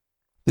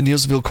The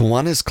Neillsville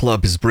Kiwanis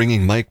Club is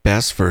bringing Mike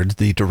Basford,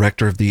 the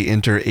director of the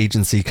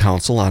Interagency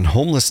Council on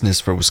Homelessness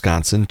for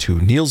Wisconsin, to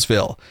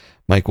Neillsville.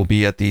 Mike will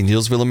be at the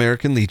Neillsville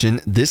American Legion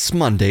this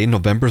Monday,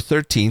 November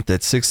 13th at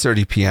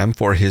 6:30 p.m.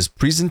 for his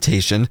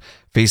presentation,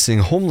 Facing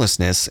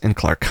Homelessness in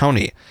Clark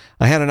County.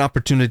 I had an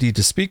opportunity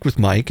to speak with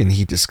Mike, and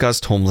he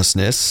discussed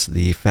homelessness,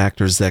 the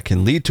factors that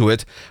can lead to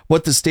it,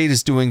 what the state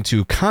is doing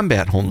to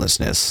combat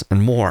homelessness,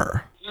 and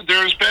more.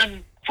 There's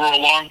been, for a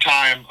long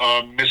time,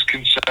 a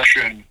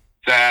misconception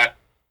that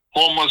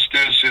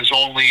homelessness is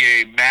only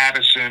a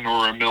Madison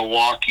or a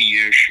Milwaukee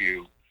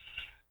issue.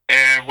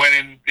 And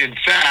when in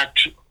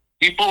fact,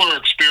 people are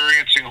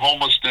experiencing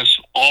homelessness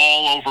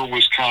all over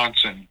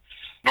Wisconsin,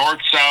 north,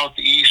 south,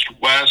 east,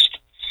 west,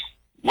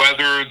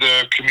 whether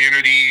the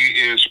community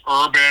is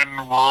urban,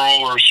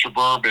 rural, or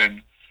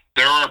suburban.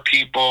 There are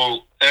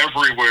people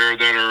everywhere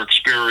that are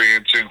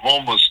experiencing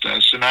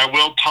homelessness. And I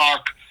will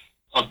talk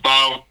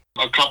about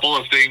a couple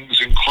of things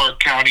in Clark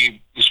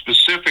County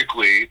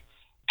specifically,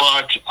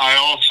 but I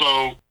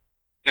also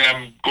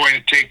am going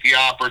to take the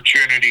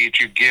opportunity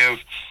to give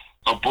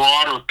a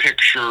broader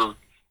picture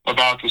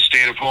about the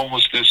state of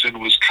homelessness in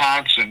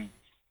Wisconsin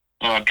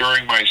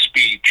during my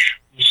speech.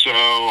 So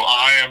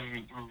I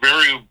am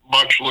very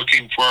much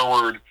looking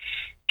forward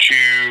to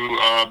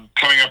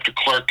coming up to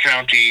Clark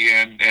County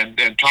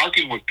and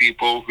talking with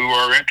people who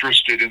are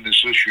interested in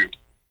this issue.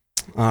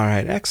 All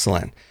right,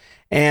 excellent.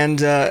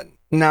 And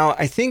now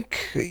I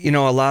think, a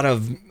lot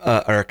of,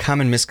 or a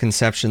common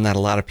misconception that a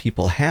lot of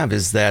people have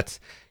is that,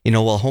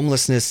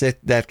 homelessness,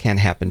 that can't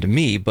happen to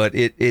me, but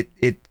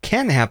it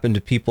can happen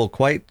to people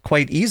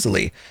quite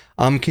easily.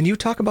 Can you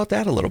talk about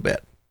that a little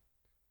bit?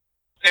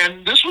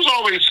 And this was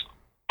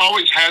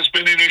always has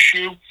been an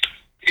issue.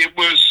 It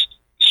was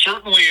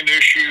certainly an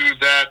issue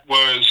that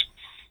was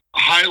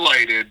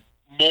highlighted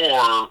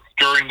more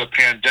during the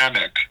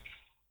pandemic,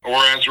 or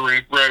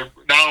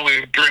not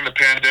only during the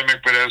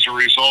pandemic, but as a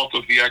result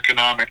of the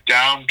economic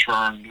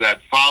downturn that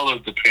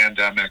followed the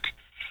pandemic.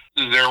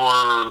 There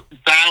were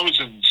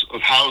thousands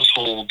of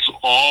households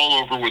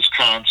all over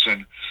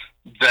Wisconsin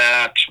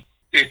that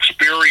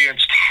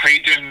experienced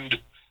heightened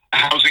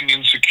housing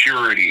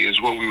insecurity, is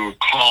what we would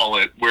call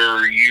it,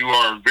 where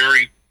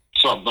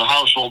the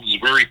household is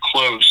very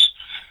close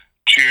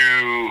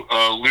to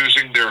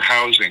losing their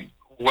housing,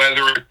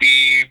 whether it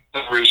be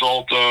the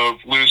result of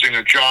losing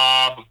a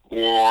job,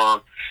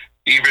 or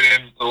even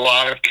in a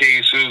lot of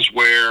cases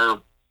where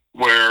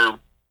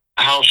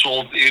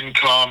household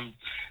income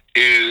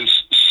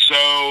is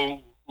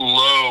so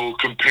low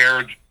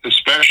compared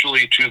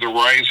especially to the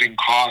rising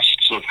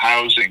costs of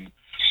housing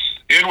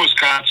in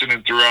Wisconsin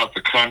and throughout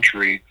the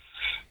country,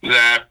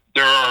 that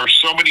there are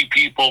so many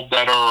people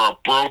that are a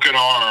broken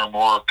arm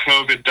or a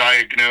COVID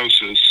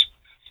diagnosis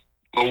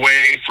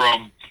away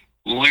from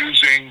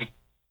losing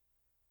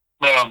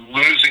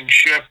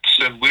shifts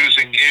and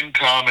losing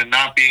income and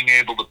not being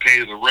able to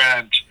pay the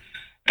rent,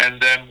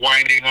 and then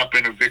winding up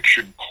in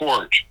eviction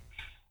court.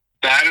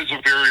 That is a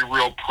very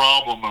real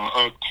problem.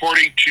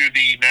 According to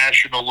the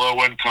National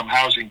Low-Income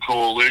Housing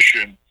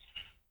Coalition,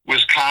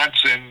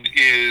 Wisconsin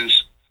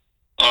is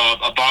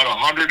about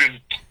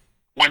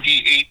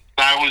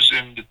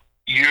 128,000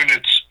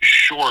 units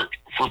short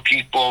for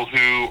people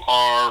who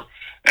are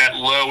at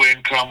low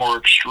income or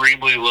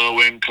extremely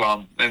low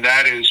income, and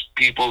that is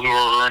people who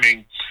are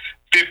earning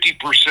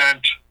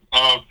 50%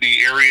 of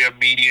the area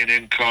median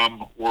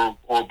income or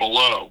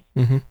below.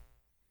 Mm-hmm.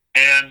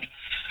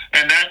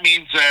 And that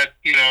means that,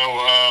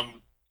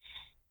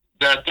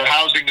 that the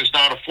housing is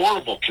not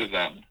affordable to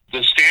them.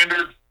 The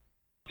standard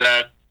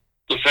that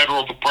the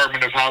Federal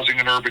Department of Housing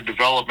and Urban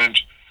Development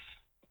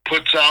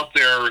puts out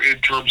there in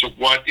terms of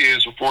what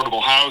is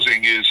affordable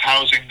housing is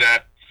housing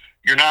that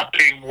you're not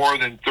paying more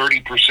than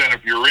 30%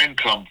 of your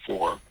income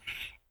for.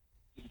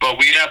 But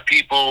we have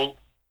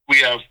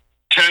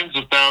tens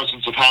of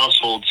thousands of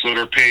households that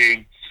are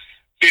paying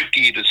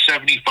 50 to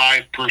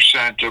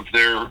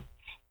 75%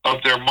 of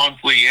their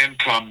monthly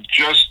income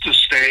just to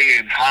stay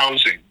in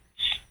housing,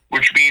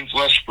 which means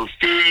less for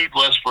food,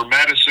 less for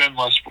medicine,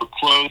 less for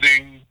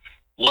clothing,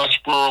 less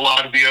for a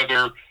lot of the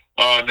other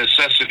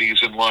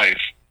necessities in life.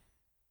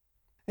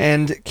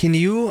 And can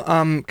you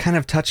kind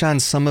of touch on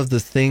some of the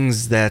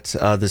things that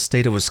the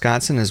state of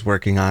Wisconsin is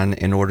working on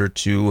in order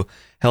to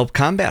help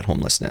combat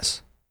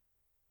homelessness?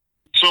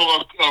 So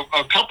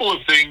a couple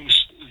of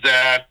things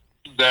that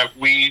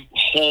we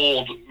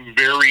hold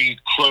very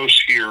close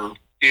here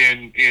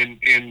in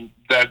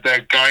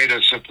that guide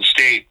us at the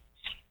state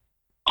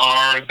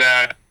are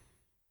that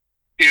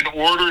in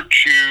order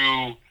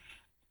to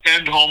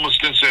end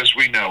homelessness as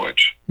we know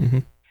it, mm-hmm.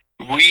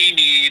 we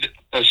need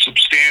a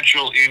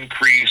substantial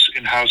increase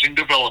in housing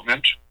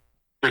development,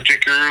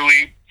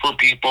 particularly for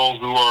people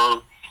who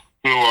are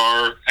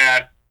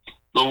at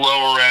the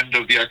lower end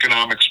of the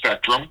economic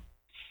spectrum.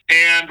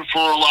 And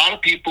for a lot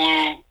of people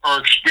who are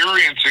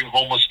experiencing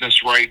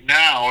homelessness right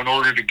now, in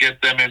order to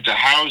get them into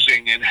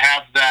housing and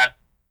have that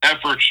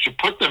efforts to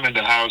put them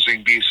into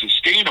housing be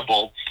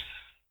sustainable,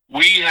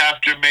 we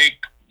have to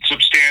make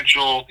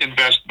substantial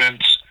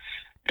investments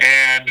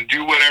and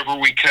do whatever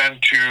we can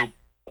to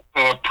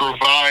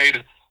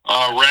provide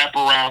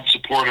wraparound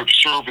supportive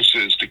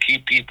services to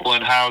keep people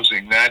in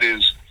housing. That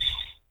is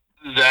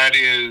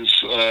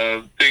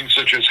things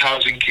such as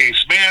housing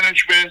case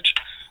management,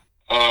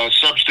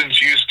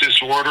 substance use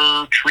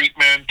disorder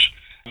treatment,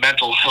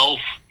 mental health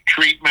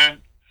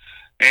treatment,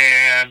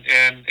 and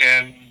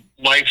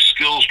life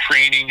skills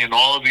training, and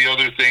all of the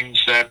other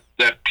things that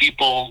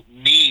people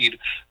need,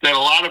 that a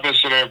lot of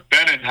us that have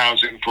been in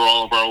housing for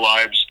all of our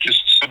lives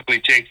just simply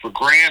take for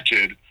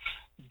granted,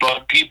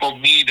 but people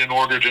need in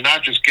order to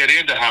not just get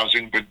into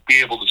housing, but be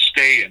able to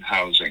stay in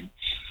housing.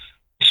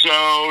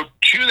 So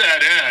to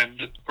that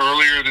end,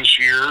 earlier this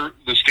year,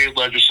 the state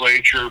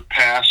legislature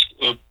passed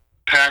a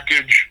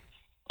package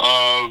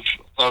of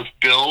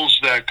bills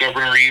that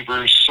Governor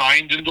Evers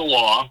signed into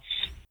law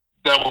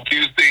that will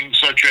do things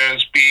such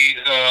as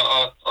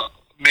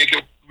make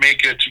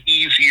it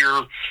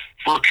easier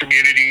for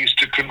communities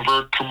to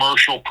convert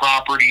commercial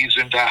properties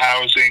into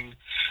housing,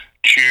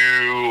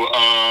 to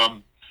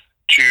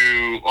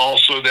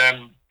also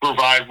then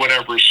provide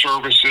whatever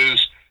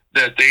services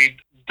that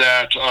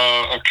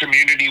a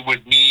community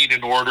would need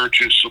in order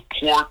to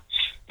support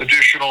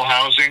additional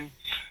housing.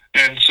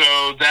 And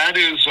so that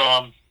is,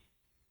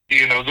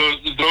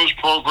 those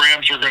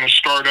programs are going to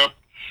start up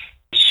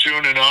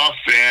soon enough,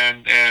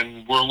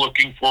 and we're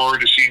looking forward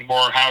to seeing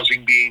more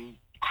housing being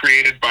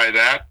created by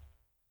that.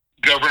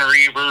 Governor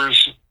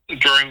Evers,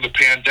 during the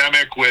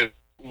pandemic, with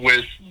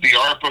the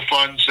ARPA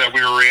funds that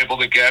we were able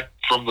to get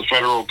from the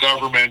federal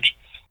government,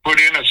 put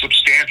in a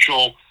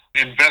substantial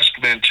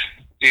investment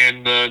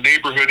in the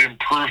Neighborhood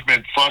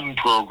Improvement Fund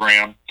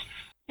program,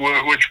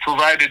 which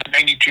provided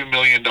 $92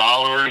 million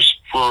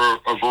for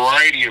a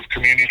variety of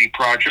community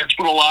projects,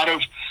 but a lot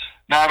of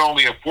not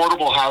only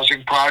affordable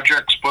housing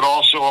projects, but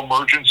also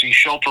emergency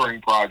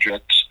sheltering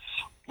projects.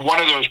 One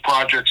of those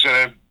projects that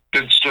have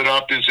been stood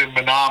up is in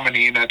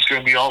Menominee, and that's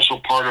going to be also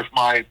part of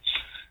my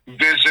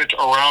visit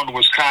around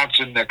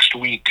Wisconsin next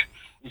week.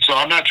 So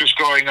I'm not just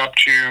going up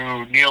to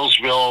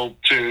Neillsville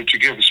to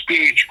give a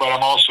speech, but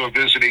I'm also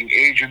visiting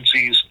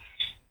agencies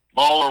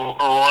all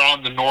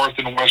around the north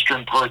and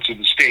western parts of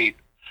the state.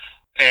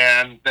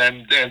 And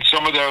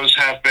some of those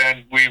have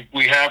been,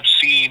 we have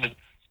seen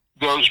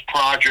those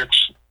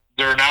projects.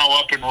 They're now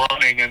up and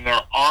running, and they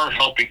are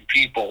helping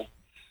people.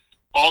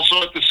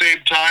 Also, at the same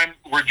time,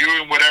 we're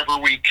doing whatever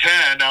we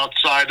can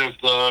outside of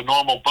the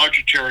normal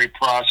budgetary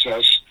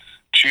process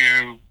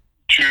to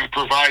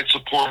provide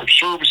supportive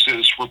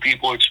services for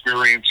people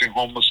experiencing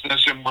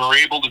homelessness, and we're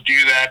able to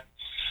do that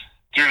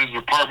through the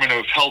Department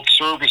of Health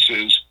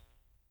Services.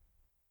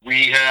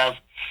 We have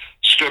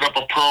stood up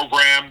a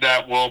program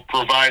that will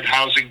provide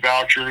housing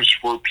vouchers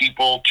for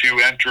people to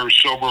enter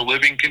sober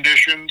living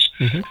conditions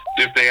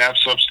if they have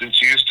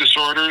substance use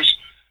disorders.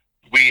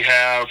 We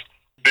have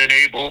been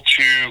able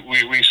to,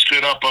 we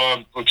stood up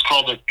what's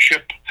called a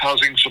CHIP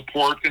Housing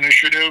Support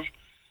Initiative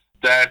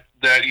that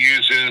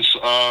uses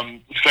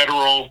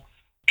federal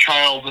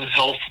child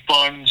health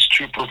funds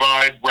to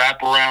provide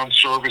wraparound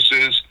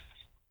services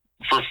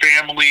for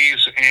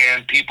families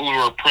and people who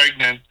are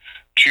pregnant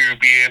to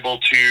be able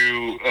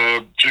to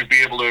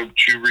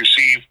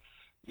receive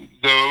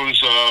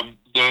those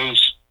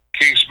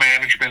case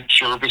management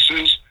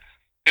services.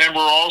 And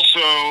we're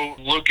also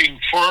looking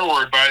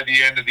forward by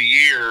the end of the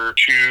year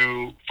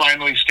to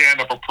finally stand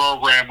up a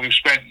program we've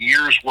spent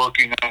years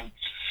working on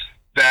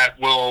that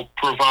will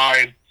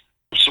provide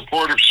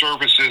supportive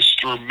services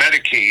through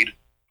Medicaid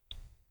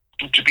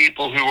to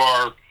people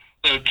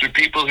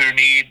who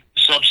need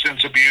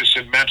substance abuse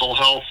and mental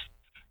health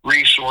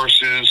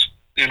resources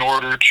in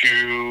order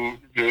to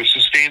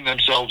sustain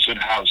themselves in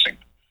housing.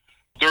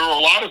 There are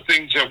a lot of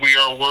things that we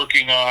are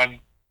working on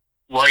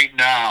right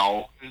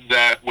now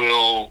that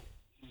will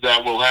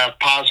have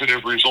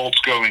positive results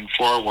going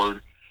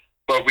forward,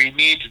 but we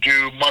need to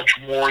do much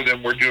more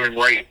than we're doing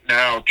right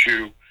now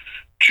to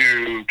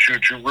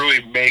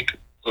really make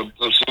a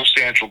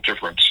substantial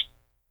difference.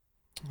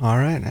 All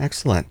right,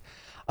 excellent.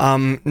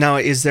 Now,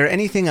 is there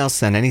anything else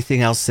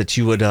that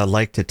you would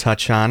like to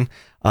touch on,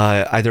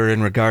 either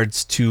in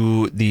regards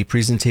to the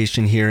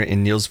presentation here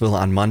in Neillsville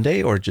on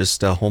Monday, or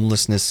just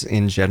homelessness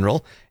in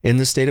general in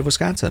the state of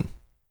Wisconsin?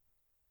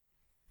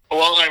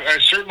 Well, I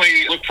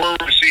certainly look forward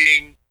to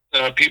seeing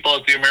people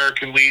at the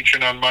American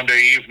Legion on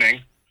Monday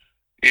evening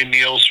in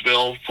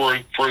Neillsville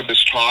for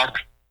this talk.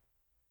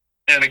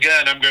 And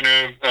again, I'm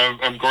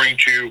going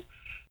to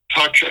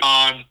touch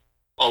on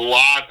a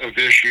lot of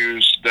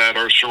issues that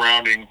are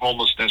surrounding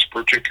homelessness,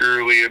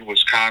 particularly in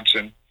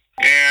Wisconsin.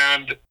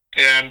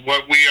 And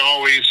what we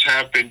always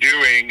have been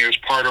doing as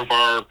part of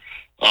our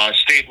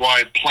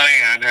statewide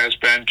plan has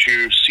been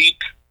to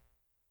seek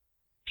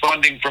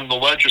funding from the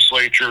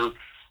legislature,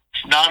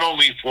 not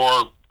only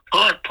for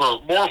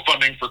more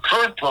funding for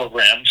current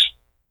programs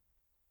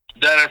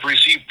that have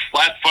received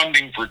flat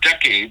funding for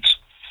decades,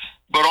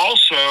 but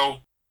also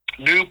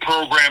new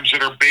programs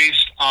that are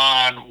based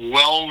on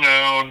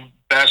well-known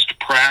best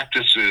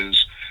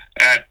practices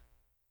at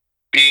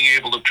being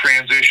able to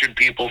transition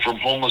people from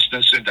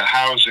homelessness into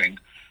housing.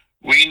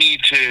 we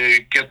need to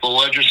get the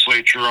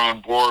legislature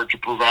on board to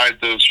provide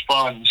those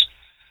funds.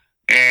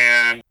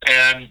 And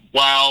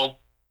while,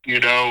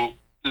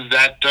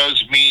 that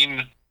does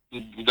mean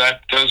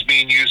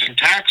using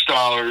tax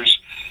dollars,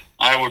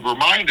 I would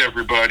remind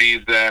everybody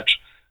that,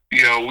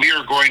 we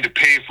are going to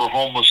pay for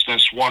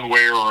homelessness one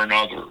way or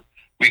another.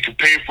 We can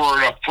pay for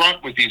it up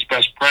front with these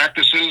best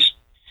practices,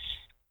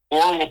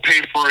 or we'll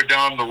pay for it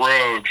down the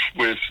road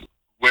with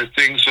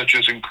things such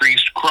as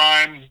increased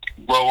crime,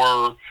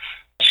 lower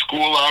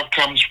school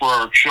outcomes for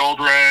our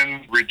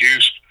children,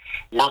 reduced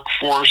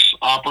workforce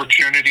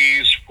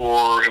opportunities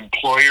for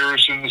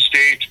employers in the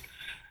state.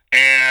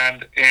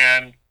 And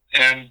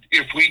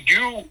if we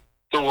do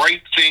the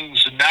right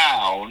things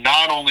now,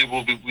 not only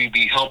will we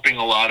be helping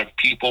a lot of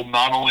people,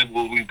 not only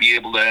will we be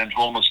able to end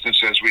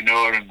homelessness as we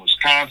know it in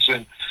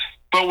Wisconsin,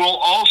 but we'll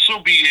also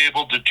be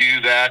able to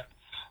do that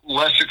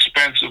less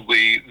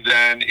expensively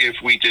than if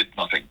we did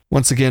nothing.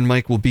 Once again,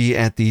 Mike will be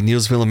at the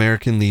Neillsville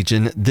American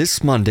Legion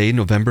this Monday,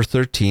 November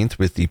 13th,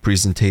 with the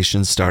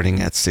presentation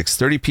starting at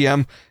 6:30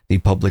 p.m. The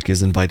public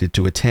is invited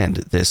to attend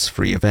this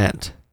free event.